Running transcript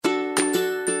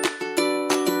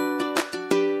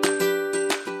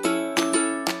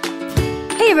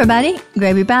everybody,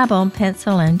 grab your Bible,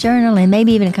 pencil, and journal, and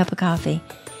maybe even a cup of coffee,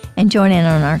 and join in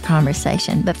on our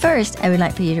conversation. But first, I would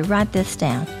like for you to write this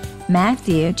down.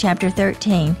 Matthew chapter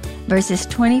 13, verses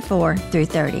 24 through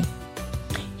 30.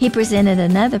 He presented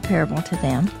another parable to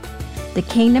them. The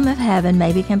kingdom of heaven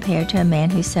may be compared to a man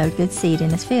who sowed good seed in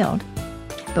his field.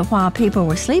 But while people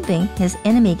were sleeping, his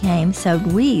enemy came, sowed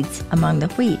weeds among the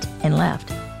wheat, and left.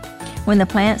 When the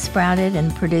plant sprouted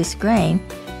and produced grain,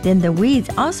 then the weeds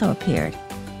also appeared.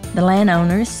 The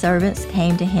landowner's servants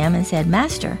came to him and said,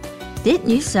 "Master, didn't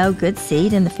you sow good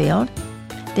seed in the field?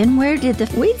 Then where did the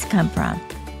weeds come from?"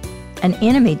 "An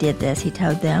enemy did this," he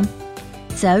told them.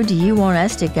 "So do you want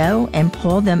us to go and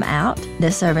pull them out?"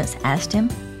 the servants asked him.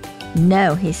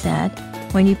 "No," he said.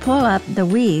 "When you pull up the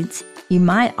weeds, you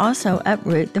might also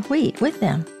uproot the wheat with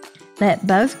them. Let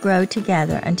both grow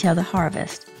together until the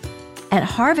harvest. At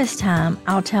harvest time,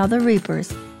 I'll tell the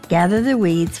reapers, gather the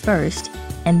weeds first,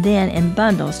 and then in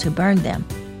bundles to burn them,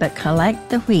 but collect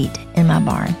the wheat in my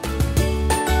barn."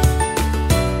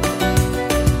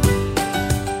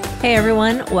 Hey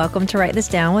everyone, welcome to Write This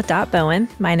Down with Dot Bowen.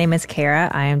 My name is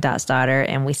Kara. I am Dot's daughter,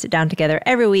 and we sit down together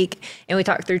every week and we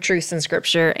talk through truths in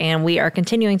Scripture. And we are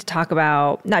continuing to talk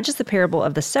about not just the parable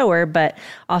of the sower, but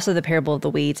also the parable of the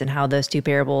weeds and how those two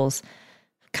parables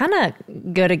kind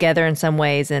of go together in some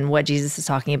ways and what Jesus is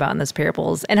talking about in those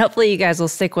parables. And hopefully you guys will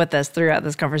stick with us throughout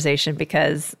this conversation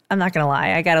because I'm not going to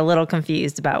lie, I got a little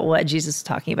confused about what Jesus is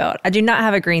talking about. I do not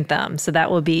have a green thumb, so that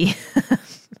will be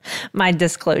my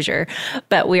disclosure.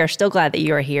 But we are still glad that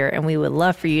you are here, and we would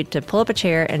love for you to pull up a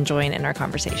chair and join in our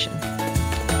conversation.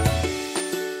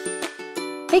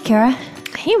 Hey, Kara.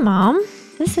 Hey, Mom.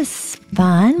 This is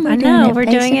fun. I know, we're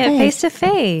doing it face to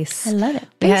face. I love it.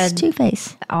 We Face had to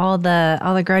face. all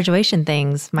the graduation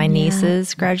things. My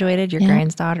nieces graduated, your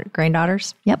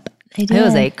granddaughters. Yep, they did. It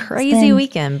was a crazy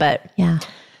weekend, but yeah,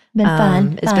 been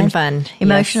fun. It's been fun.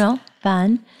 Emotional,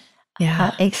 fun,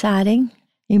 exciting,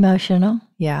 emotional,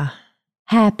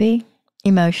 happy,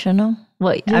 emotional.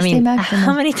 Well, Just I mean, emotional.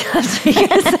 how many times are you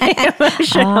going to say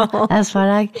emotional? Oh, that's what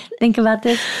I think about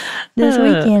this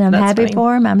weekend. I'm That's happy funny.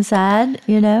 for him. I'm sad.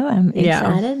 I'm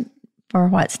excited for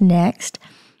what's next.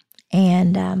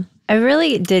 And I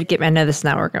really did I know this is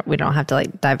not we don't have to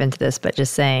dive into this, but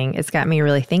just saying it's got me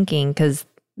really thinking because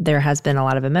there has been a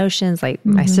lot of emotions, like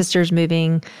my sister's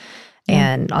moving.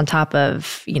 And on top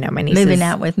of, my nieces moving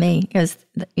out with me because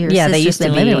your they sister's used to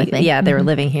been be living with me. Yeah, they were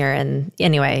living here. And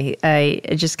anyway,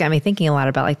 it just got me thinking a lot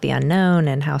about the unknown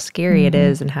and how scary it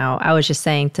is, and how I was just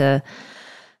saying to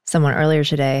someone earlier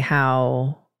today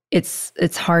how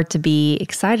it's hard to be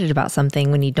excited about something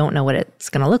when you don't know what it's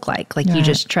going to look like. You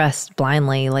just trust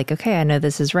blindly, okay, I know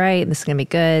this is right, this is going to be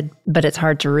good, but it's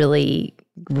hard to really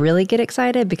get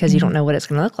excited because you don't know what it's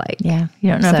going to look like. Yeah, you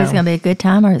don't know if it's going to be a good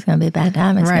time or it's going to be a bad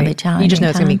time. It's going to be challenging. You just know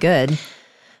it's going to be good,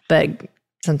 but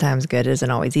sometimes good isn't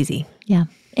always easy. Yeah,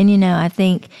 and I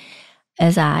think,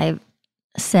 as I've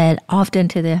said often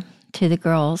to the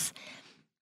girls,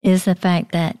 is the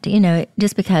fact that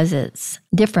just because it's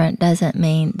different doesn't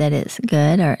mean that it's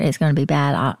good or it's going to be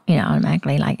bad.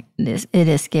 Automatically, like this, it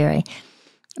is scary.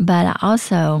 But I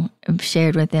also have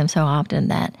shared with them so often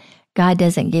that God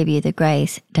doesn't give you the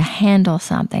grace to handle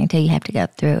something until you have to go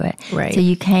through it. Right. So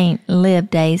you can't live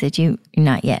days that you've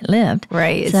not yet lived.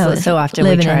 Right. So often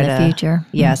living we try in the future.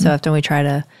 Yeah. So often we try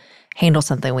to handle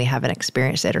something we haven't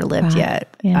experienced it or lived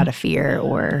yet out of fear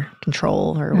or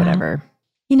control or whatever.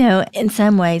 In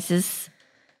some ways, this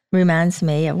reminds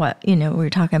me of what, we were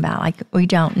talking about. We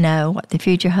don't know what the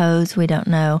future holds. We don't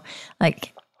know,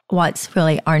 what's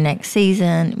really our next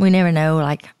season. We never know,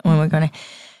 when we're going to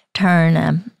turn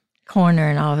a corner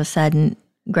and all of a sudden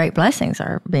great blessings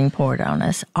are being poured on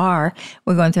us, or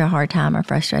we're going through a hard time or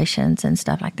frustrations and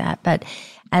stuff like that. But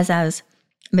as I've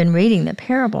been reading the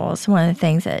parables, one of the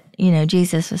things that,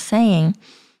 Jesus was saying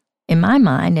in my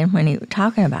mind, and when he was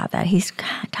talking about that, he's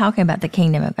talking about the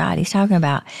kingdom of God. He's talking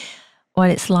about what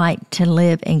it's like to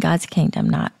live in God's kingdom,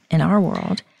 not in our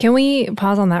world. Can we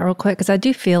pause on that real quick? Because I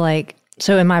do feel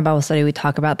so in my Bible study, we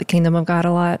talk about the kingdom of God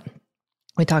a lot.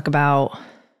 We talk about,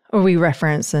 or we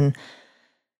reference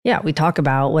we talk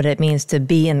about what it means to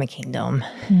be in the kingdom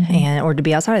or to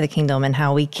be outside of the kingdom, and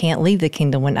how we can't leave the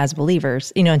kingdom as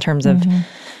believers, in terms of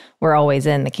we're always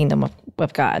in the kingdom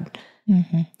of God.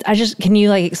 Can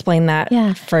you explain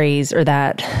that phrase or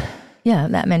that? Yeah,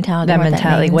 that mentality. That what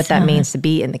mentality, that means. what that means to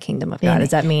be in the kingdom of God. Does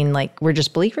that mean we're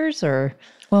just believers or?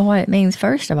 Well, what it means,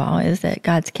 first of all, is that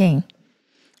God's king.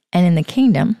 And in the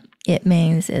kingdom, it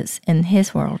means it's in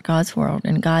his world, God's world,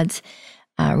 and God's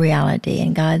reality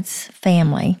and God's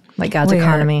family. Like God's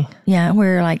economy. Yeah,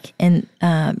 we're in,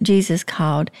 Jesus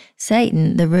called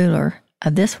Satan the ruler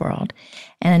of this world.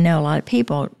 And I know a lot of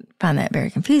people find that very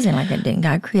confusing, like, didn't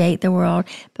God create the world?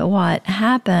 But what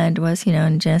happened was,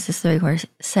 in Genesis 3, where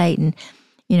Satan,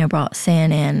 brought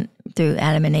sin in through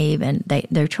Adam and Eve and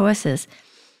their choices,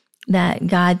 that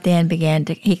God then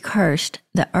he cursed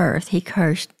the earth, he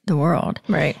cursed the world.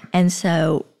 Right. And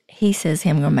so he says,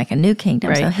 I'm going to make a new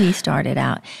kingdom. Right. So he started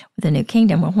out with a new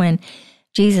kingdom. Well, when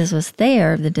Jesus was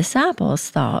there, the disciples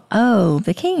thought, oh,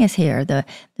 the king is here, the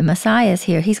Messiah is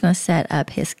here, he's going to set up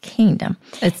his kingdom.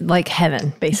 It's like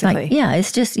heaven, basically.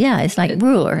 It's like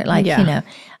ruler,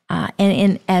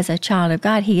 and as a child of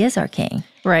God, he is our king.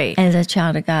 Right. As a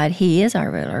child of God, he is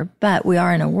our ruler. But we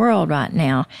are in a world right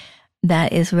now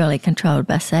that is really controlled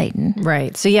by Satan.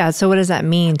 Right. So what does that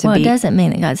mean to be? Well, it doesn't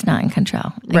mean that God's not in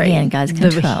control. Right. Again, God's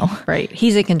control. Right.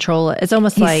 He's in control. It's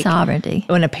almost He's like sovereignty.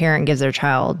 When a parent gives their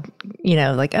child,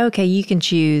 like, okay, you can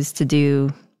choose to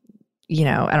do, I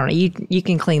don't know, you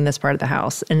can clean this part of the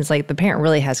house. And it's like the parent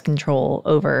really has control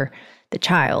over the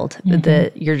child.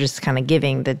 Mm-hmm. You're just kind of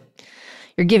giving the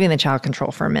child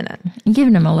control for a minute. You're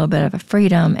giving them a little bit of a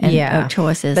freedom and of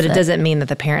choices. But it doesn't mean that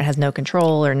the parent has no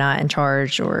control or not in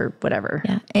charge or whatever.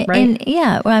 Yeah. Right?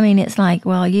 And it's like,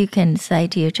 you can say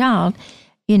to your child,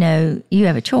 you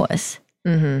have a choice.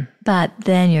 Mm-hmm. But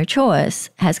then your choice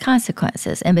has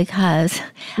consequences. And because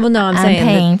I'm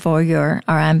paying for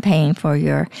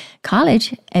your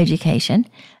college education,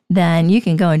 then you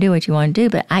can go and do what you want to do,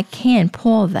 but I can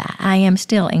pull that. I am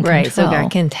still in control. Right, so God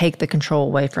can take the control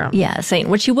away from Satan,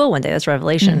 which he will one day. That's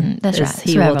Revelation. Mm-hmm. That's right.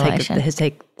 He will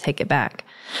take it back.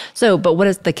 So, but what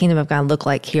does the kingdom of God look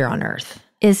like here on earth?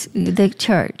 Is the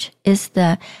church. It's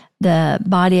the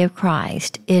body of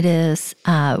Christ. It is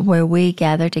where we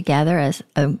gather together as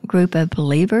a group of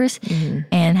believers,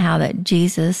 and how that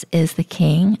Jesus is the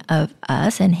king of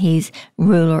us and he's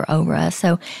ruler over us.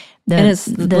 So the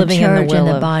living church in the will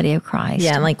and the body of Christ.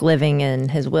 Yeah, and like living in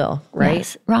his will, right?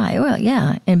 Yes, right. Well,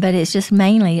 yeah. But it's just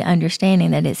mainly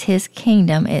understanding that it's his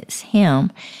kingdom, it's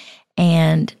him,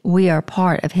 and we are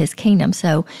part of his kingdom.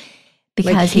 So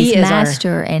because he's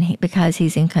master and because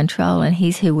he's in control and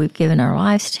he's who we've given our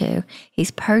lives to,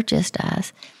 he's purchased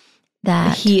us.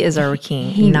 That he is our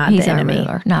king, not the enemy. He's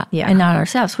our ruler, and not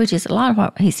ourselves, which is a lot of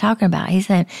what he's talking about.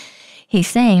 He's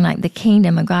saying like the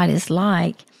kingdom of God is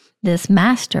like this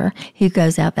master who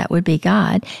goes out, that would be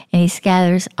God, and he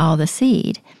scatters all the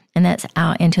seed, and that's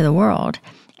out into the world.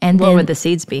 And what would the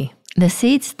seeds be? The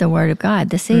seed's the word of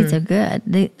God. The seeds are good.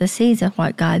 The seeds are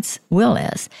what God's will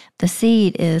is. The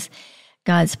seed is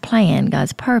God's plan,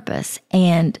 God's purpose.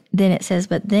 And then it says,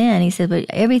 but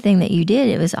everything that you did,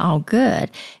 it was all good.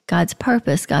 God's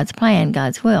purpose, God's plan,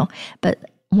 God's will.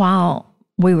 But while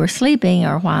we were sleeping,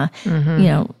 or while,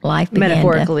 life began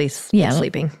metaphorically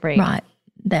sleeping, right? Right.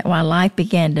 That while life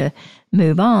began to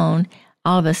move on,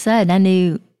 all of a sudden I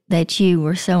knew that you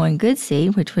were sowing good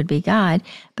seed, which would be God,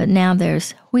 but now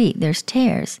there's wheat, there's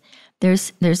tares.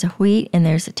 There's a wheat and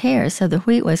there's a tares. So the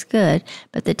wheat was good,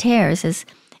 but the tares is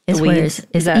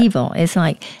evil. It's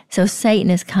like, so Satan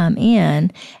has come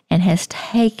in and has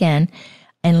taken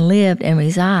and lived and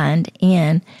resigned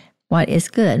in what is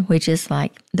good, which is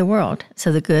like the world.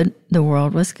 So the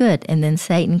world was good. And then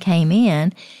Satan came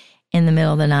in the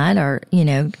middle of the night, or,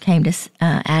 came to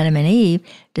Adam and Eve,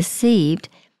 deceived,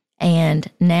 and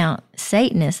now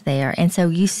Satan is there. And so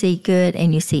you see good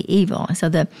and you see evil. So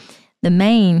the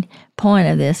main point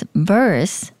of this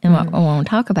verse, and what I want to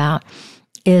talk about,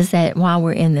 is that while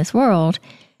we're in this world,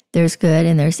 there's good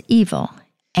and there's evil.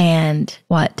 And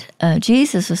what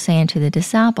Jesus was saying to the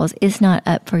disciples, it's not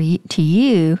up to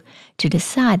you to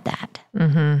decide that.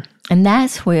 Mm-hmm. And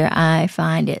that's where I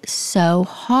find it so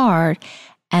hard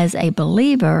as a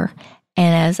believer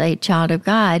and as a child of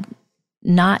God,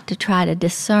 not to try to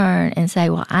discern and say,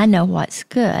 well, I know what's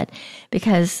good,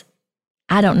 because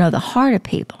I don't know the heart of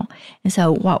people. And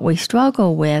so what we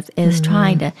struggle with is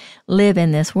trying to live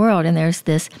in this world, and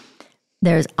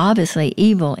there's obviously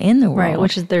evil in the world. Right,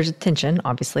 which is, there's a tension,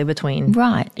 obviously, between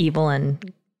evil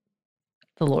and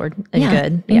the Lord, and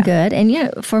good. And good.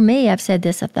 And, for me, I've said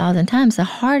this 1,000 times, the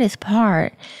hardest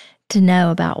part to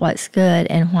know about what's good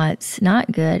and what's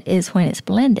not good is when it's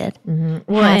blended.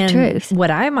 Mm-hmm. Half truth. What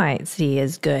I might see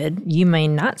as good, you may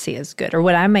not see as good. Or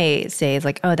what I may say is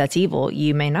like, oh, that's evil.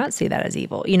 You may not see that as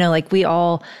evil. Like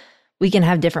we can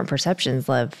have different perceptions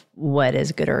of what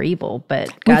is good or evil, but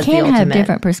God's the ultimate. We can have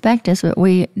different perspectives, but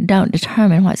we don't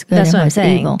determine what's good and what's evil. That's what I'm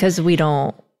saying, because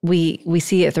we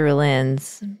see it through a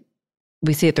lens.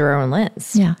 We see it through our own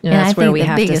lens. Yeah. And that's I think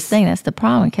the biggest thing, that's the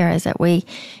problem, Kara, is that we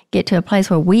get to a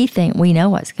place where we think we know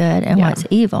what's good and what's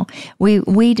evil.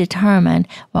 We determine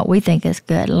what we think is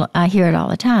good. I hear it all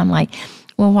the time. Like,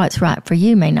 well, what's right for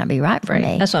you may not be right for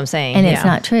me. That's what I'm saying. And it's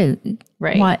not true.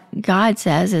 Right. What God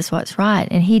says is what's right,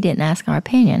 and he didn't ask our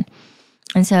opinion.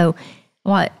 And so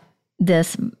what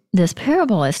this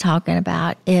parable is talking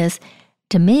about is,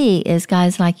 to me, is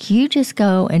God's like, you just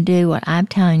go and do what I'm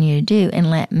telling you to do and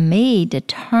let me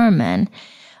determine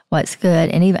what's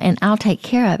good, and I'll take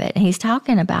care of it. And he's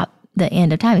talking about the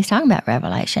end of time. He's talking about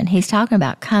Revelation. He's talking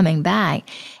about coming back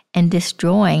and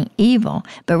destroying evil.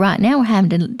 But right now we're having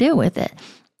to deal with it.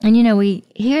 And, we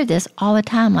hear this all the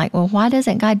time, like, well, why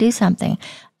doesn't God do something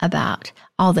about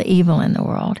all the evil in the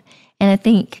world? And I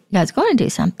think God's going to do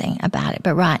something about it.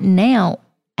 But right now,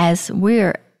 as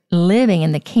we're living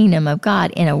in the kingdom of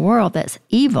God in a world that's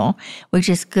evil, which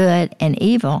is good and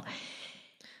evil,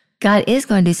 God is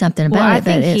going to do something about it,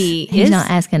 but he's not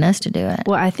asking us to do it.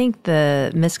 Well, I think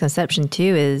the misconception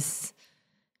too is,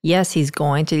 yes, he's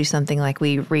going to do something like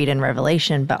we read in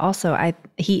Revelation, but also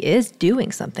he is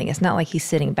doing something. It's not like he's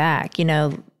sitting back.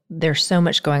 There's so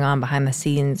much going on behind the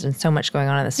scenes and so much going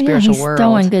on in the spiritual world. He's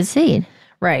throwing good seed.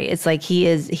 Right. It's like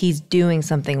he's doing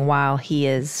something while he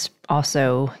is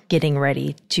also getting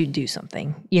ready to do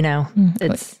something,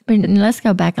 But let's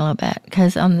go back a little bit,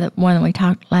 because on the one that we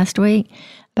talked last week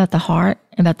about the heart,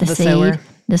 about the seed,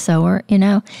 the sower,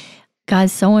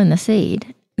 God's sowing the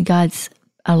seed. God's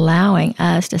allowing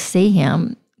us to see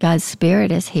him. God's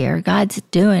spirit is here. God's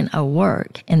doing a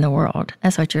work in the world.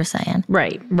 That's what you're saying.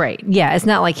 Right. Yeah. It's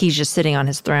not like he's just sitting on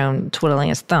his throne, twiddling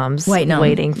his thumbs,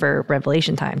 waiting for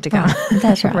Revelation time to come. Oh,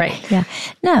 that's right. Right. Yeah.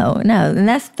 No. And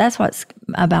that's what's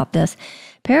about this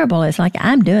parable. Is like,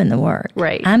 I'm doing the work.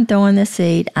 Right. I'm throwing the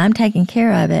seed. I'm taking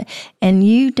care of it. And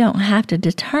you don't have to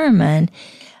determine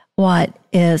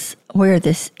where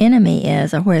this enemy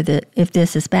is, or if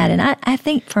this is bad. And I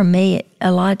think for me,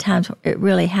 a lot of times it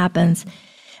really happens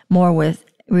more with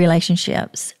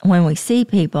relationships. When we see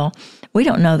people, we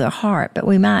don't know their heart, but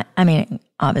we might,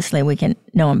 obviously we can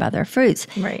know them by their fruits.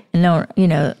 Right. And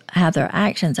know, how their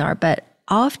actions are. But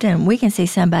often we can see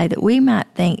somebody that we might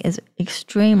think is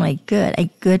extremely good, a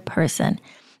good person,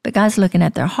 but God's looking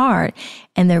at their heart,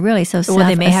 and they're really so self-assumed. Well,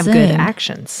 they may have good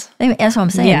actions. That's what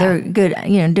I'm saying. Yeah. They're good,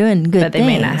 doing good things. But they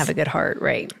may not have a good heart,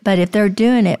 right? But if they're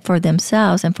doing it for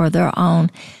themselves and for their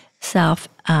own self,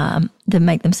 to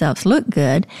make themselves look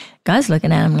good, God's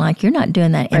looking at them like, you're not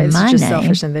doing that in it's my just name.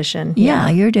 Selfish ambition. Yeah,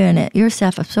 you're doing it. You're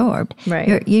self-absorbed.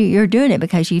 Right. You're doing it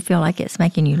because you feel like it's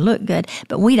making you look good.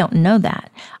 But we don't know that.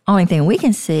 Only thing we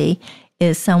can see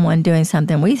is someone doing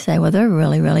something we say, well, they're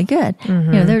really, really good.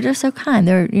 Mm-hmm. They're just so kind.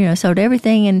 They're, sold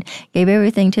everything and gave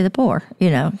everything to the poor,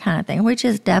 kind of thing, which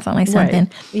is definitely something.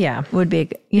 Right. Yeah. Would be,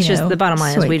 it's just the bottom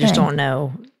line is we just thing. don't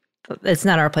know. It's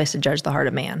not our place to judge the heart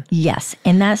of man. Yes.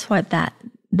 And that's what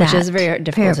which is very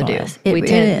difficult to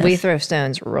do. We throw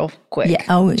stones real quick.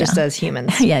 Yeah. Just as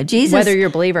humans. Yeah. Jesus. Whether you're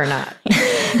a believer or not.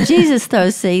 Jesus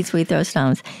throws seeds, we throw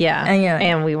stones. Yeah.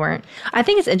 And we weren't. I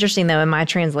think it's interesting, though, in my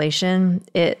translation,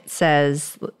 it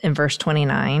says in verse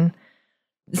 29,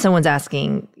 someone's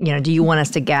asking, do you want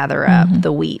us to gather up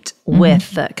the wheat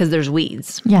with because there's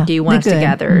weeds. Yeah, do you want us to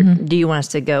gather, do you want us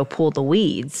to go pull the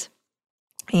weeds?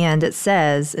 And it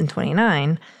says in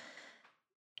 29,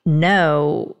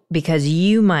 no, because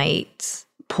you might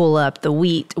pull up the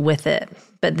wheat with it.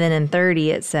 But then in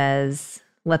 30, it says,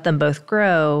 let them both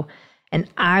grow, and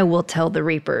I will tell the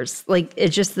reapers. Like,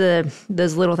 it's just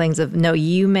those little things of, no,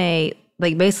 you may,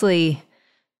 like, basically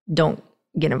don't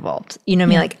get involved. You know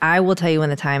what I mean? Like, I will tell you when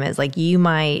the time is. Like, you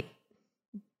might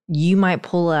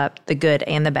pull up the good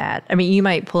and the bad. I mean, you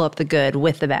might pull up the good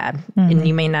with the bad, and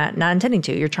you may not intending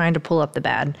to. You're trying to pull up the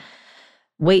bad.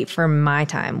 Wait for my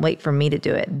time. Wait for me to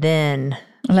do it. Then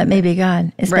let me be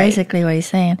God. It's basically what he's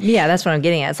saying. Yeah, that's what I'm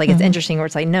getting at. It's like it's interesting where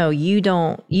it's like, no, you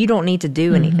don't need to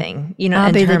do anything. I'll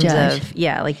in be the terms judge.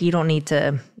 of like you don't need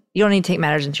to take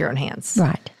matters into your own hands.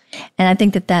 Right. And I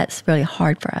think that's really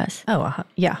hard for us. Oh,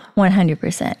 yeah.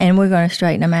 100%. And we're going to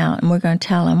straighten them out, and we're going to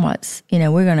tell them what's,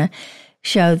 we're going to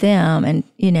show them, and,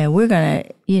 we're going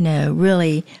to,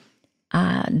 really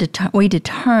we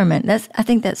determine. I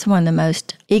think that's one of the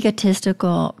most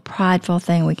egotistical, prideful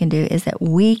thing we can do, is that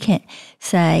we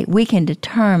can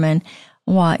determine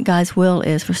what God's will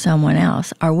is for someone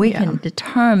else, or we can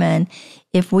determine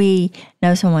if we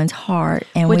know someone's heart.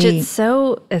 And it's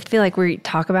so, I feel like we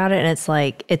talk about it, and it's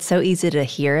like, it's so easy to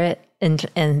hear it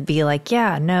and be like,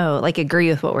 yeah, no, like agree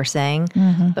with what we're saying.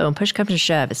 But when push comes to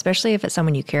shove, especially if it's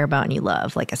someone you care about and you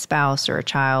love, like a spouse or a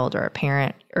child or a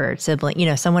parent or a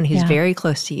sibling, someone who's very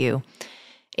close to you,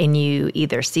 and you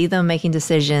either see them making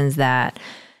decisions that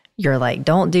you're like,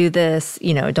 don't do this,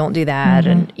 don't do that.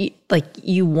 And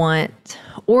you want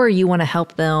to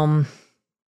help them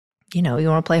you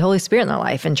want to play Holy Spirit in their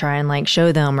life and try and like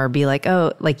show them or be like,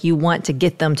 oh, like you want to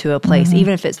get them to a place,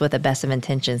 even if it's with the best of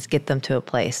intentions, get them to a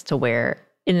place to where,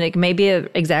 and it may be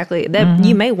exactly that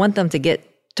you may want them to get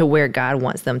to where God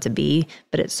wants them to be,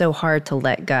 but it's so hard to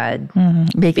let God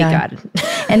be God.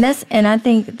 and I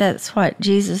think that's what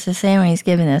Jesus is saying when he's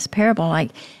giving this parable.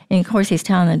 Like, and of course he's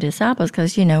telling the disciples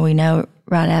because, we know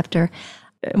right after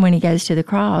when he goes to the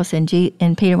cross and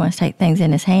Peter wants to take things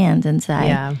in his hands and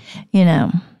say,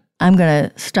 I'm going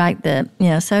to strike the,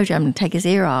 soldier. I'm going to take his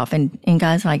ear off. And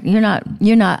God's like, you're not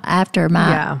after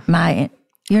my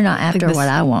you're not after what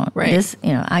I want. Right. This,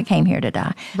 I came here to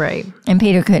die. Right. And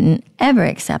Peter couldn't ever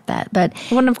accept that. But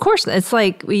well, of course, it's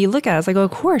like, when you look at it, it's like, well,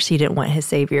 of course he didn't want his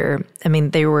Savior. I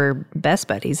mean, they were best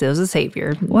buddies. It was a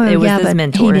Savior. Well, it was his but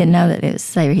mentor. He didn't know that it was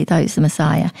Savior. He thought he was the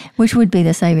Messiah, which would be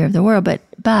the Savior of the world.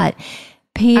 But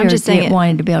Peter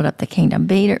wanted to build up the kingdom.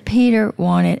 Peter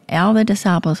wanted, all the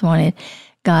disciples wanted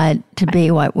God to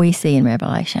be what we see in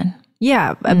Revelation.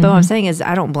 Yeah, but what I'm saying is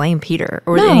I don't blame Peter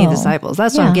or any of the disciples.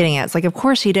 That's what I'm getting at. It's like, of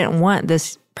course he didn't want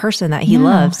this person that he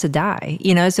loves to die,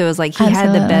 So it was like he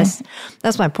had the best.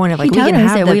 That's my point of like,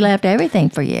 we left everything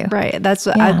for you. Right. That's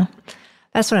what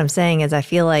that's what I'm saying is I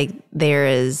feel like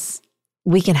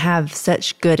we can have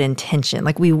such good intention.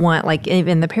 Like we want, like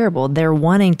in the parable, they're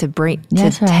wanting to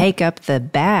take up the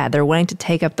bad. They're wanting to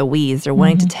take up the weeds. They're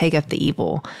wanting to take up the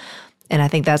evil. And I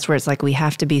think that's where it's like we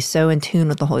have to be so in tune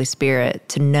with the Holy Spirit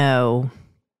to know.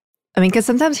 I mean, because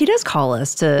sometimes he does call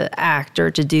us to act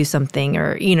or to do something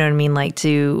or, you know what I mean? Like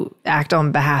to act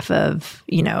on behalf of,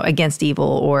 against evil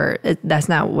or that's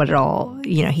not what at all,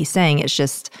 he's saying. It's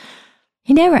just.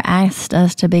 He never asked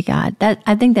us to be God.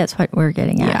 I think that's what we're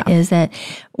getting at is that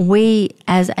we,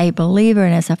 as a believer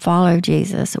and as a follower of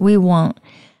Jesus, we want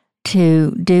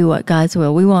to do what God's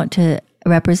will. We want to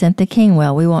represent the King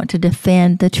well. We want to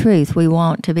defend the truth. We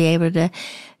want to be able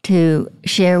to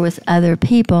share with other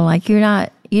people. Like you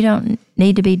don't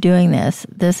need to be doing this.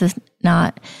 This is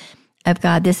not of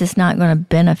God. This is not going to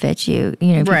benefit you.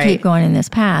 If you keep going in this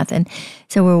path. And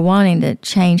so we're wanting to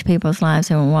change people's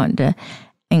lives and we're wanting to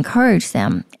encourage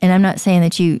them. And I'm not saying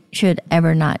that you should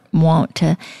ever not want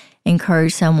to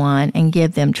encourage someone and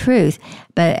give them truth.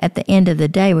 But at the end of the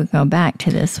day, we go back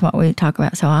to this, what we talk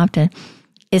about so often.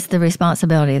 It's the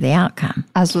responsibility of the outcome.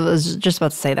 I was just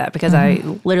about to say that because I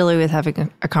literally was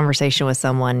having a conversation with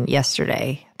someone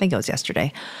yesterday, I think it was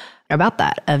yesterday, about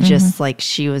that, of just like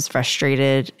she was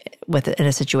frustrated in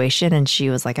a situation and she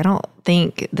was like, I don't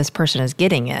think this person is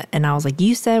getting it. And I was like,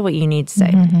 you said what you need to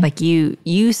say. Like you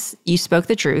spoke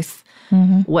the truth.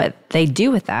 What they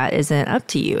do with that isn't up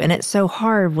to you. And it's so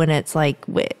hard when it's like,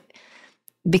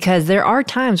 because there are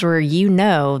times where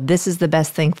this is the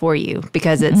best thing for you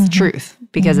because it's truth,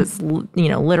 because it's,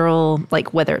 literal,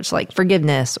 like whether it's like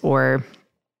forgiveness or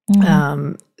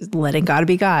letting God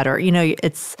be God or,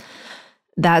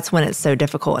 that's when it's so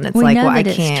difficult. And it's we like, know well, that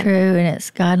I can't. It's true and it's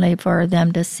godly for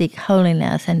them to seek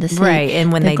holiness and to seek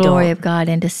and when the they glory don't. of God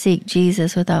and to seek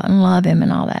Jesus and love him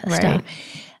and all that stuff.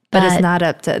 But it's not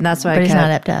up to, and that's why it's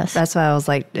not up to us. That's why I was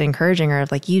like encouraging her,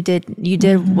 like you did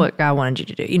what God wanted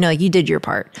you to do. Like you did your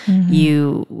part.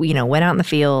 You went out in the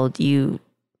field. You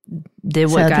did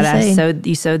what God asked.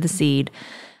 You sowed the seed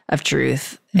of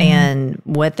truth, and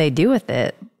what they do with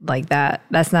it, like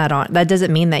that's not on. That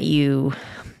doesn't mean that you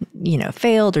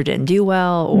failed or didn't do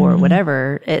well or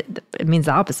whatever. It means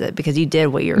the opposite because you did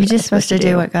what you're just supposed to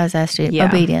do what God's asked you. Yeah.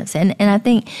 Obedience, and I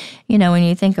think when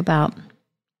you think about.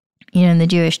 In the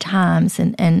Jewish times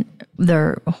and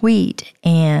their wheat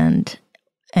and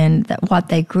what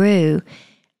they grew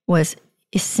was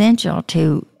essential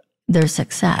to their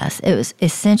success. It was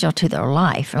essential to their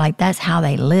life. Like that's how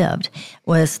they lived,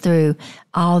 was through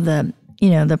all the,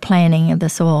 the planting of the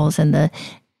soils and the,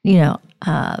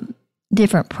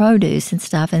 different produce and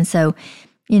stuff. And so,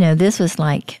 this was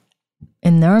like,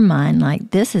 in their mind,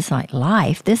 like this is like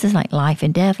life. This is like life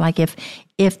and death. Like if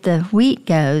the wheat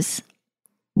goes,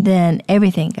 then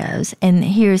everything goes. And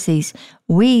here's these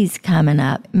weeds coming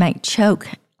up, choke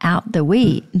out the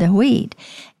wheat.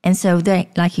 And so they,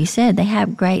 like you said, they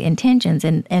have great intentions.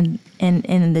 And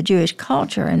in the Jewish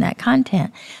culture and that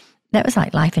content, that was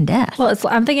like life and death. Well,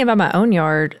 I'm thinking about my own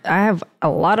yard. I have a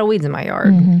lot of weeds in my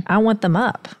yard. I want them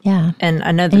up. Yeah. And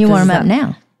I know that you want them up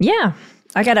now. Yeah.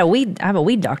 I have a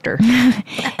weed doctor.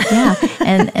 Yeah,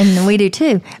 and we do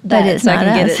too, but it's not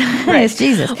us. It's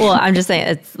Jesus. Well, I'm just saying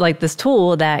it's like this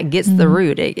tool that gets the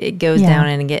root. It goes down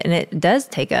and it does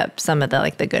take up some of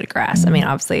the good grass. I mean,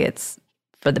 obviously it's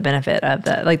for the benefit of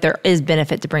there is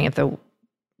benefit to bring up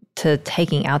to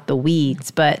taking out the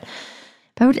weeds, but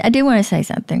I do want to say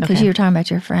something because you were talking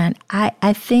about your friend.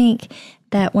 I think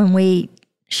that when we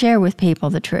share with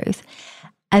people the truth.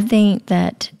 I think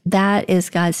that is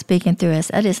God speaking through us.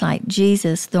 That is like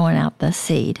Jesus throwing out the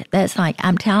seed. That's like,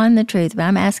 I'm telling the truth, but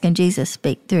I'm asking Jesus to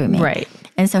speak through me. Right.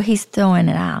 And so he's throwing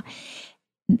it out.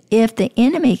 If the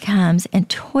enemy comes and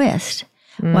twists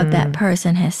what that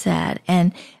person has said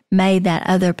and made that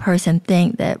other person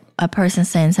think that a person's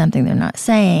saying something they're not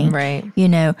saying, right.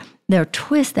 They'll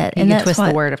twist that. You can twist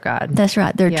the word of God. That's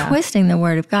right. They're twisting the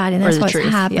word of God, and that's what's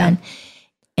happened. Yeah.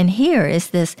 And here is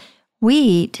this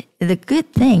wheat, the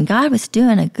good thing. God was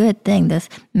doing a good thing. This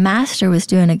master was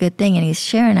doing a good thing, and he's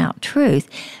sharing out truth.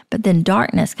 But then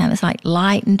darkness comes. It's like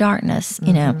light and darkness,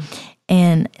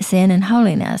 and sin and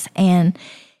holiness. And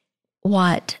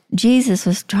what Jesus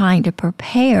was trying to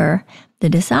prepare the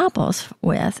disciples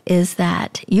with is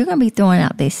that you're going to be throwing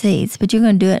out these seeds, but you're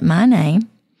going to do it in my name.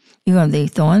 You're going to be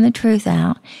throwing the truth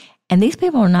out, and these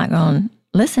people are not going to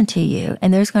listen to you.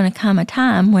 And there's going to come a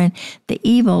time when the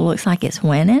evil looks like it's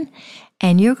winning,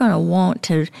 and you're going to want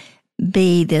to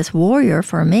be this warrior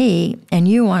for me, and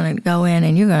you want to go in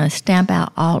and you're going to stamp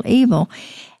out all evil.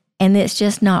 And it's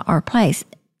just not our place.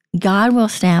 God will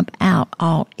stamp out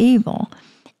all evil.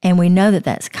 And we know that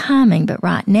that's coming, but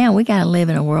right now we got to live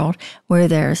in a world where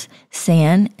there's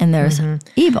sin and there's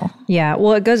evil. Yeah,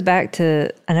 well, it goes back to,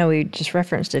 I know we just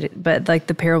referenced it, but like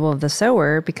the parable of the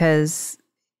sower, because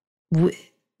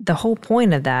the whole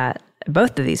point of that,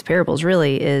 both of these parables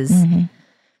really is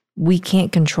we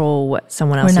can't control what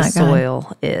someone else's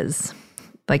soil is.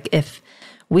 Like if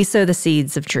we sow the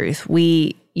seeds of truth,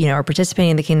 we, are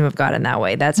participating in the kingdom of God in that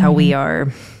way. That's how we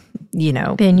are,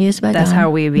 being used by that's God. how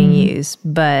we're being used.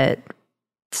 But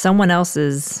someone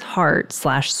else's heart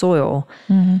 / soil,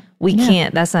 we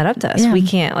can't, that's not up to us. We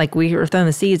can't, like we were throwing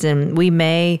the seeds and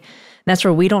that's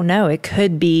where we don't know. It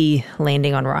could be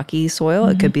landing on rocky soil.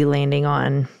 It could be landing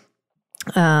on,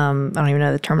 I don't even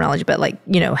know the terminology, but like,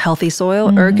 healthy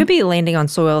soil, or it could be landing on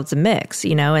soil that's a mix,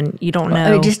 and you don't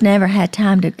know. Or it just never had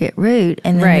time to get root,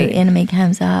 and then the enemy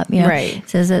comes up,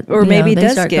 says that, or maybe it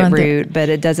does get root, but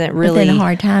it doesn't really. But then the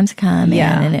hard times come in,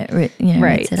 and it,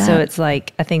 right. It so up. It's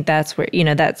like, I think that's where,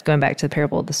 that's going back to the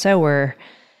parable of the sower.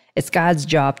 It's God's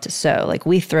job to sow. Like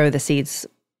we throw the seeds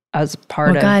as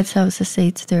part of. God sows the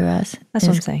seeds through us. That's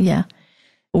what I'm saying. Yeah.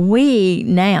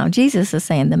 Jesus is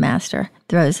saying the master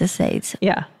throws the seeds.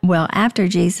 Yeah. Well, after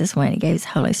Jesus went, he gave his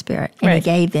Holy Spirit, and he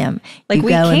gave them. Like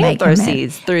we can't throw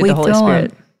seeds through the Holy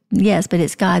Spirit. Yes, but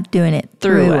it's God doing it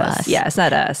through us. Yeah, it's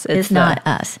not us. It's not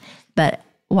us. But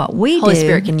what we Holy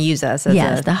Spirit can use us.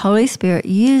 As the Holy Spirit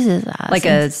uses us. Like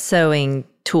a sowing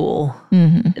tool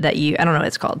that I don't know what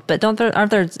it's called, but aren't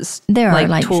there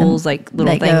like tools, like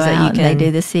little things that you can, they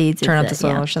do the seeds, turn up the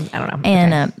soil or something? I don't know.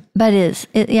 And, but it's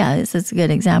a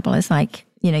good example. It's like,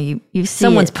 you see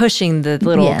someone's pushing the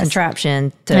little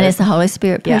contraption and it's the Holy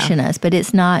Spirit pushing us, but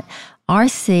it's not our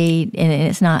seed and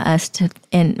it's not us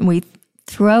and we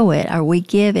throw it or we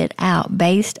give it out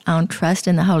based on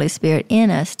trusting the Holy Spirit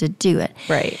in us to do it.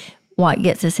 Right. What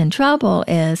gets us in trouble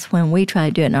is when we try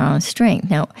to do it in our own strength.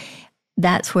 Now,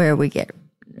 that's where we get,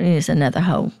 it's another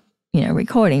whole,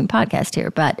 recording podcast here.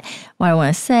 But what I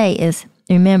want to say is,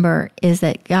 remember, is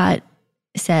that God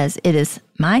says it is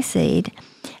my seed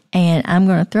and I'm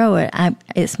going to throw it.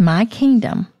 It's my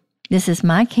kingdom. This is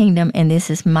my kingdom and this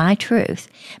is my truth.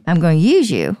 I'm going to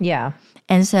use you. Yeah.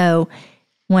 And so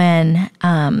when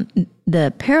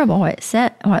the parable,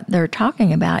 what they're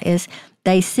talking about is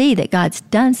they see that God's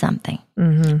done something.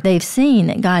 They've seen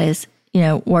that God has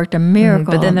worked a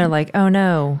miracle. But then they're like, oh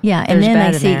no. Yeah, and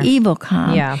then they see evil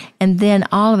come. Yeah. And then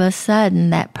all of a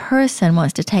sudden that person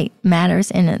wants to take matters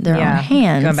in their own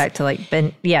hands. Going back to like,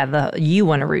 you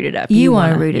want to root it up. You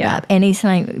want to root it up. And he's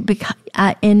saying,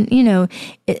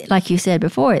 like you said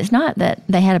before, it's not that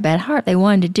they had a bad heart. They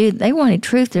wanted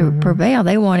truth to prevail.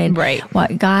 They wanted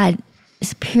what God's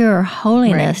pure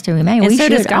holiness to remain. And so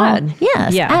does God.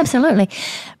 Yes, absolutely.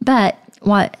 But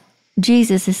what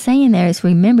Jesus is saying there is,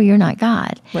 remember, you're not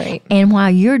God. Right. And while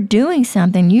you're doing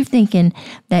something, you're thinking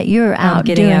that you're out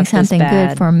doing something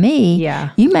good for me.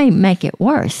 Yeah. You may make it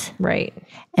worse. Right.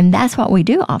 And that's what we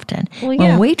do often. Well,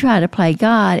 when we try to play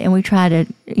God and we try to,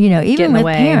 even with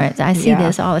parents, I see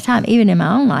this all the time, even in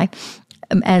my own life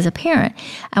as a parent.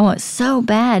 I want so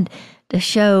bad to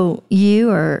show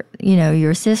you or,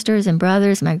 your sisters and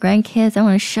brothers, my grandkids, I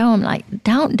want to show them, like,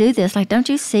 don't do this. Like, don't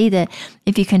you see that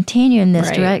if you continue in this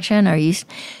direction or you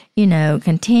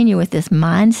continue with this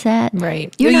mindset,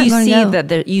 you're not going to go.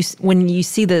 That when you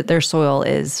see that their soil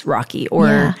is rocky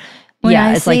or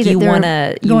it's like you want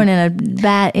to going in a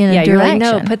direction. You're like,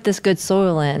 no, put this good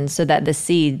soil in so that the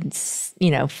seed,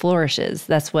 flourishes.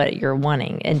 That's what you're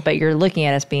wanting. But you're looking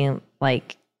at us being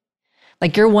like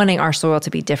Like you're wanting our soil to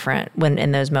be different when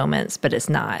in those moments, but it's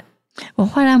not. Well,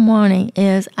 what I'm wanting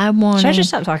is Should I just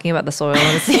stop talking about the soil?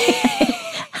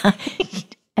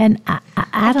 And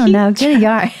I don't know, get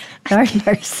a garden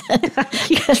person,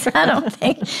 because I don't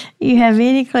think you have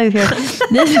any clue here.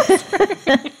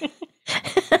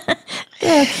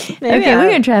 Okay, we're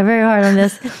going to try very hard on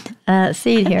this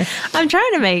seed here. I'm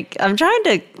trying to make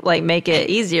it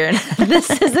easier, and this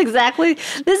is exactly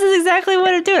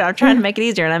what I'm doing. I'm trying to make it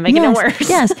easier, and I'm making it worse.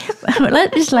 Yes,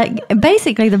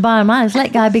 basically the bottom line is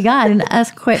let God be God, and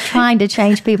us quit trying to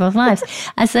change people's lives.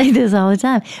 I say this all the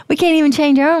time. We can't even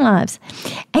change our own lives,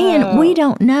 and we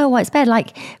don't know what's bad.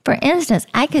 Like for instance,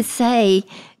 I could say,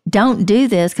 don't do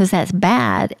this because that's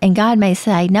bad. And God may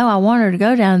say, no, I want her to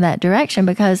go down that direction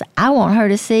because I want her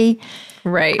to see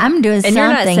I'm doing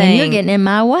something and you're getting in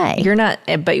my way. You're not,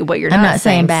 but what you're I'm not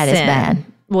saying bad sin. is bad.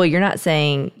 Well, you're not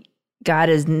saying God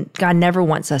never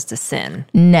wants us to sin.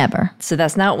 Never. So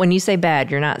that's not, when you say bad,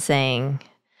 you're not saying,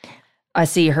 I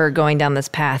see her going down this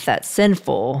path that's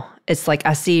sinful. It's like,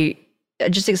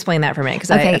 just explain that for a minute.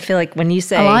 Because I feel like when you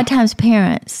say. A lot of times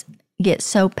parents get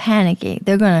so panicky.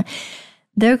 They're going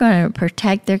to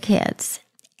protect their kids,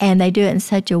 and they do it in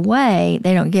such a way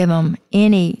they don't give them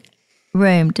any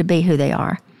room to be who they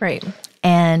are. Right.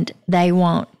 And they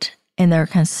won't, and they're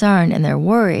concerned and they're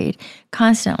worried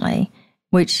constantly,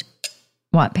 which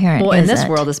what parent Well, isn't. in this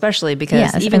world especially,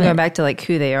 because even going back to like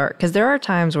who they are, because there are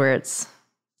times where it's,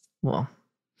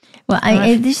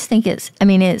 I just think it's a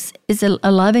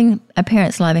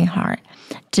parent's loving heart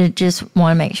to just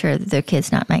want to make sure that their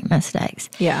kids not make mistakes.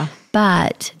 Yeah.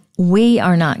 But we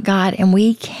are not God, and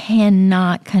we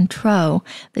cannot control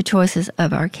the choices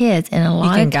of our kids. And a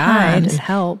lot of times, guide and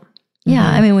help. Yeah,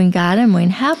 I mean, we can guide them, we can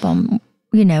help them.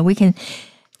 You know, we can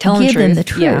give them the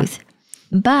truth.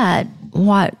 Yeah. But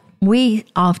what we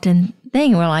often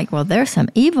think, we're like, well, there's some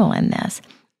evil in this.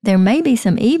 There may be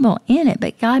some evil in it,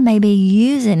 but God may be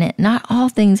using it. Not all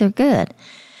things are good,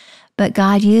 but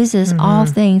God uses all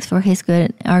things for His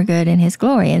good, our good, and His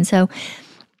glory. And so,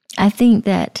 I think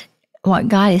that what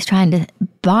God is trying to,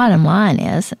 bottom line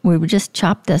is, we would just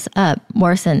chop this up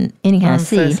worse than any kind of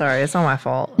seed. I'm so sorry. It's not my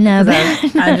fault. No, but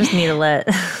I just need to let.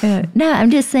 No, I'm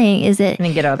just saying is that.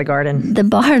 And get out of the garden. The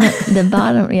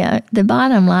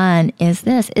bottom line is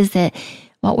this, is that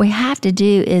what we have to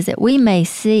do is that we may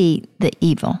see the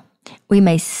evil. We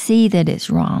may see that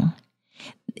it's wrong.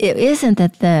 It isn't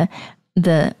that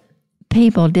the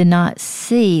people did not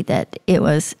see that it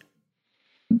was,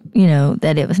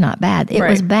 that it was not bad. It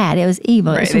was bad. It was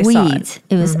evil. It was weeds.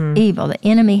 It was evil. The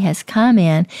enemy has come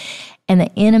in, and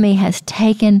the enemy has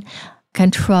taken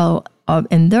control of,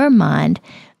 in their mind,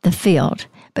 the field.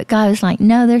 But God is like,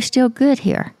 no, there's still good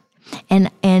here. And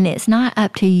it's not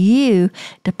up to you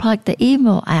to pluck the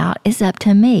evil out. It's up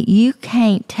to me. You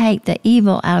can't take the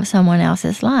evil out of someone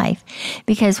else's life,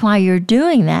 because while you're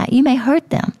doing that, you may hurt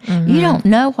them. You don't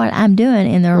know what I'm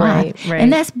doing in their life. Right.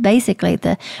 And that's basically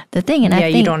the thing. And I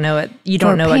think you don't know it. You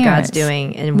don't know what God's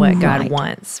doing and what God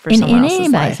wants for someone else's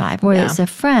anybody's life, whether it's a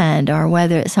friend or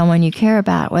whether it's someone you care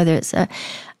about, whether it's a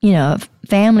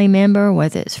family member,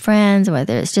 whether it's friends,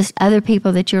 whether it's just other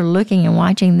people that you're looking and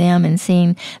watching them and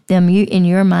seeing them in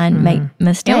your mind make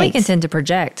mistakes. And we can tend to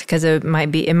project, because it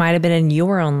might have been in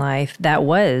your own life that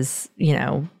was,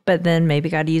 but then maybe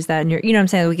God used that in your, what I'm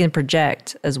saying? We can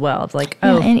project as well. It's like,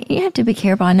 and you have to be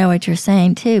careful. I know what you're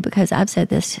saying too, because I've said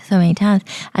this so many times.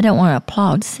 I don't want to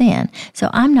applaud sin.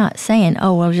 So I'm not saying,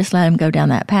 just let him go down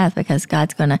that path because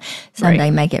God's going to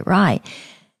someday make it right.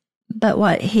 But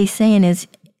what he's saying is,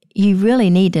 you really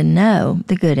need to know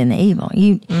the good and the evil.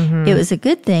 It was a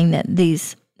good thing that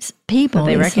these people,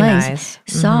 these slaves,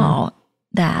 saw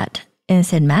that and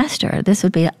said, Master, this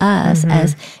would be us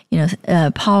as,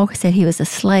 Paul said he was a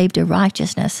slave to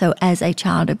righteousness. So as a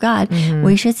child of God,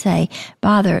 we should say,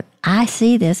 Father, I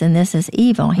see this and this is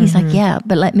evil. He's like, yeah,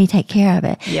 but let me take care of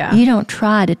it. Yeah. You don't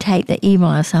try to take the evil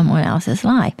of someone else's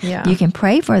life. Yeah. You can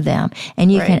pray for them,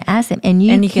 and you can ask them, and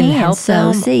you can help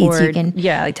sow seeds. You can,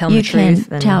 tell them the truth. You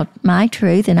can tell my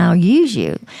truth, and I'll use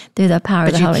you through the power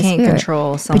of the Holy Spirit. But you can't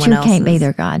control someone else's. But you can't be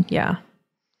their God. Yeah.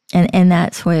 And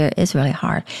that's where it's really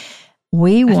hard. I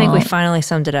think we finally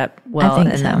summed it up well in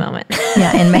that moment.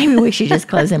 Yeah, and maybe we should just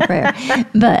close in prayer.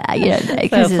 But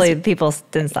hopefully people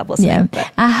didn't stop listening. Yeah,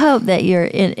 I hope that you're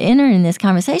entering this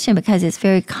conversation, because it's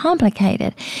very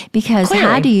complicated. Because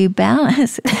how do you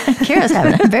balance? Kara's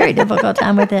having a very difficult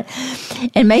time with it,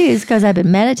 and maybe it's because I've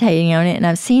been meditating on it, and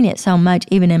I've seen it so much,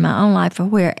 even in my own life, for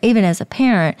where even as a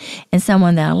parent and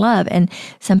someone that I love, and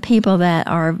some people that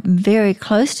are very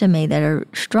close to me that are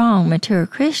strong, mature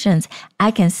Christians,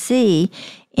 I can see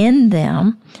in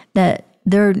them that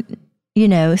they're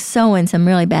sowing some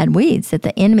really bad weeds, that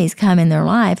the enemies come in their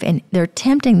life and they're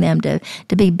tempting them to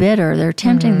be bitter. They're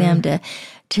tempting them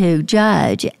to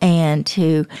judge and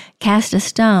to cast a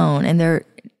stone. And they're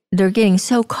getting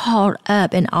so caught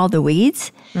up in all the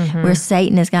weeds where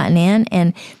Satan has gotten in.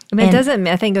 And it doesn't,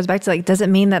 I think it goes back to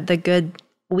doesn't mean that the good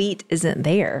wheat isn't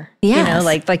there. Yes.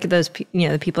 Like those,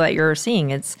 the people that you're seeing,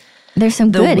 there's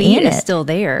some good in it. The wheat is still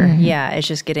there. Yeah, it's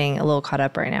just getting a little caught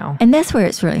up right now. And that's where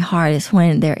it's really hard, is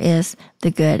when there is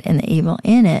the good and the evil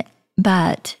in it.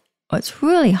 But what's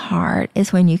really hard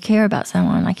is when you care about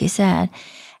someone, like you said,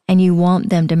 and you want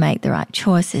them to make the right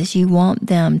choices. You want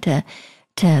them to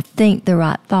think the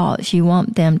right thoughts. You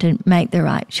want them to make the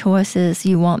right choices.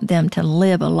 You want them to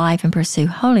live a life and pursue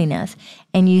holiness.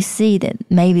 And you see that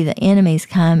maybe the enemies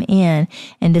come in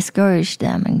and discourage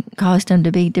them and cause them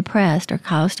to be depressed, or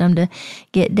cause them to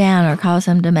get down, or cause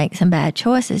them to make some bad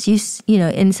choices.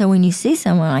 And so when you see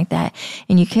someone like that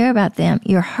and you care about them,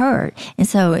 you're hurt. And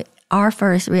so our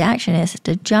first reaction is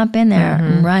to jump in there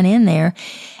and run in there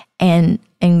and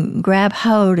grab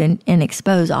hold and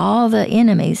expose all the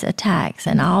enemy's attacks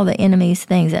and all the enemy's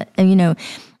things that,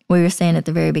 we were saying at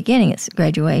the very beginning, it's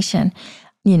graduation,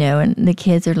 and the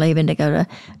kids are leaving to go to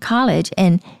college.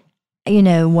 And,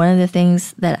 one of the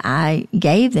things that I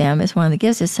gave them as one of the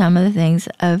gifts is some of the things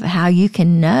of how you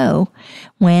can know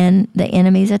when the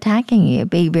enemy's attacking you.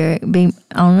 Be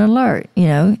on alert.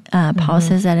 Paul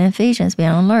says that in Ephesians, be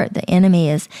on alert. The enemy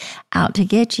is out to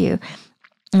get you.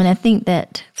 And I think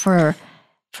that for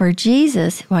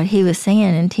Jesus, what he was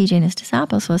saying and teaching his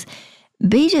disciples was,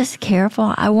 be just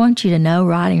careful. I want you to know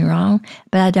right and wrong,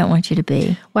 but I don't want you to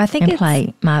be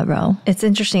play my role. It's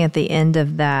interesting at the end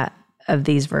of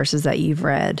these verses that you've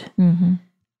read.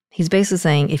 He's basically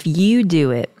saying, if you do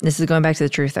it, this is going back to the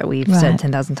truth that we've said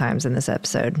 10,000 times in this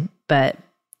episode, and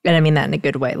I mean that in a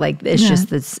good way. It's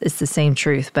just it's the same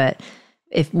truth, but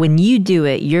when you do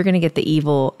it, you're going to get the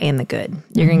evil and the good.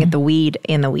 You're going to get the weed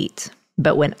and the wheat.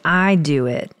 But when I do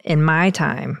it in my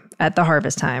time, at the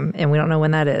harvest time, and we don't know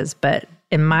when that is, but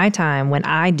in my time, when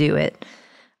I do it,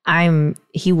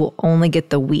 he will only get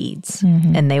the weeds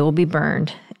and they will be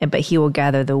burned, but he will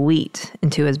gather the wheat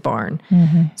into his barn.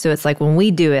 So it's like when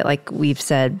we do it, like we've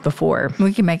said before,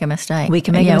 we can make a mistake. We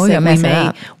can make a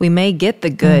mistake. We may get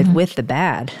the good with the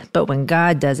bad, but when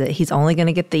God does it, he's only going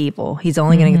to get the evil. He's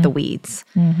only going to get the weeds.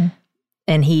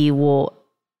 And he will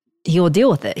deal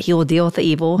with it. He will deal with the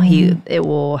evil. It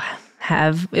will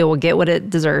get what it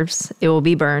deserves. It will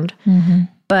be burned.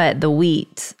 But the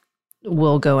wheat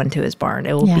will go into his barn.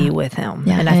 It will be with him.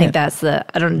 And I think that's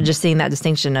just seeing that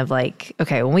distinction of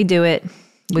okay, when we do it,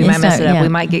 we might mess it up. We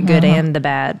might get good and the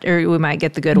bad, or we might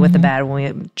get the good with the bad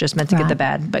when we just meant to get the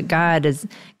bad. But God is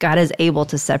able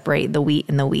to separate the wheat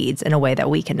and the weeds in a way that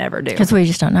we can never do. Because we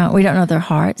just don't know. We don't know their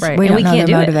hearts. Right. We don't know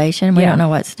their motivation. We don't know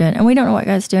what's doing. And we don't know what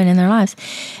God's doing in their lives.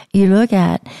 You look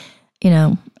at,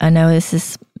 I know this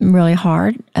is really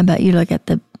hard, but you look at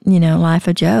the, life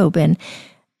of Job, and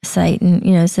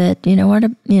Satan, said,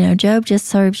 Job just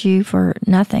serves you for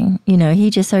nothing. He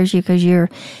just serves you because you're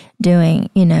doing,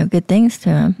 good things to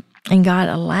him. And God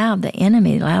allowed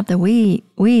the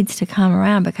weeds to come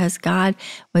around because God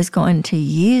was going to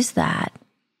use that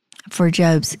for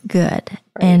Job's good.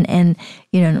 Right. And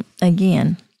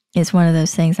again, it's one of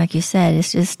those things, like you said,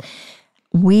 it's just,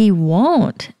 we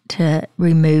want to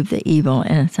remove the evil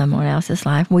in someone else's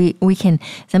life. We can,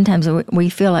 sometimes we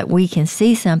feel like we can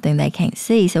see something they can't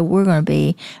see, so we're going to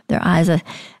be their eyes.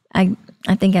 I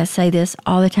think I say this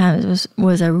all the time. It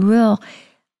was a real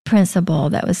principle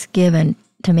that was given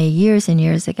to me years and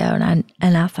years ago, and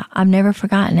I thought, I've never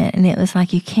forgotten it. And it was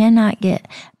like, you cannot get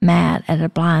mad at a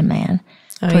blind man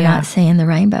for not seeing the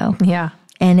rainbow. Yeah.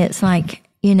 And it's like,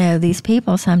 these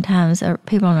people sometimes, or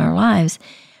people in our lives,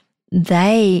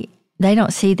 they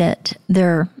don't see that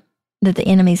that the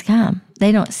enemies come.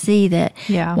 They don't see that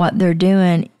what they're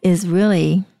doing is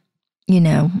really,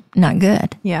 not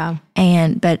good. Yeah.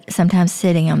 But sometimes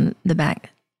sitting on the back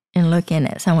and looking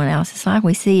at someone else's life,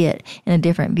 we see it in a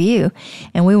different view,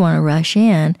 and we want to rush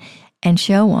in and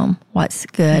show them what's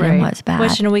good and what's bad.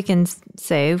 Which, we can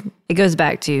say, it goes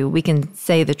back to, we can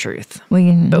say the truth,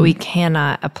 but we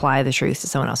cannot apply the truth to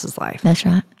someone else's life. That's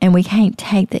right. And we can't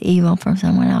take the evil from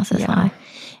someone else's life.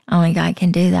 Only God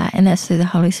can do that. And that's through the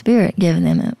Holy Spirit giving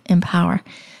them power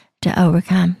to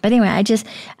overcome. But anyway,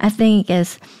 I think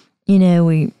as,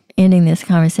 we ending this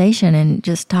conversation and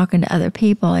just talking to other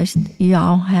people, as you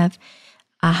all have,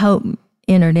 I hope,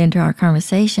 entered into our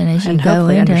conversation as you go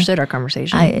into. Understood our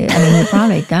conversation. I mean, you're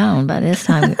probably gone by this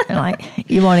time. Like,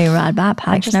 you won't even ride by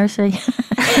Pike's Nursery.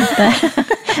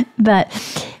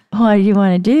 but what you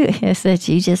want to do is that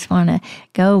you just want to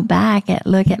go back and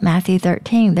look at Matthew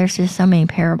 13. There's just so many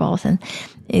parables, and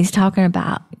he's talking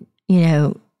about,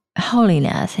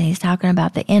 holiness, and he's talking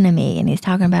about the enemy, and he's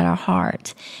talking about our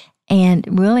hearts.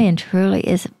 And really and truly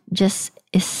is just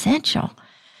essential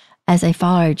as a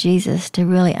follower of Jesus to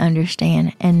really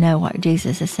understand and know what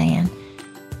Jesus is saying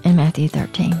in Matthew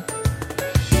 13.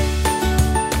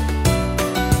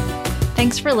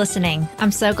 Thanks for listening.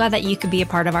 I'm so glad that you could be a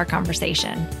part of our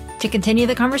conversation. To continue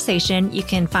the conversation, you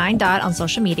can find Dot on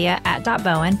social media at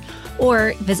 .bowen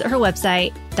or visit her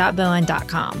website,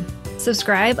 .bowen.com.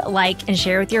 Subscribe, like, and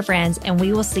share with your friends, and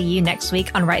we will see you next week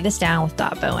on Write This Down with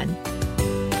Dot Bowen.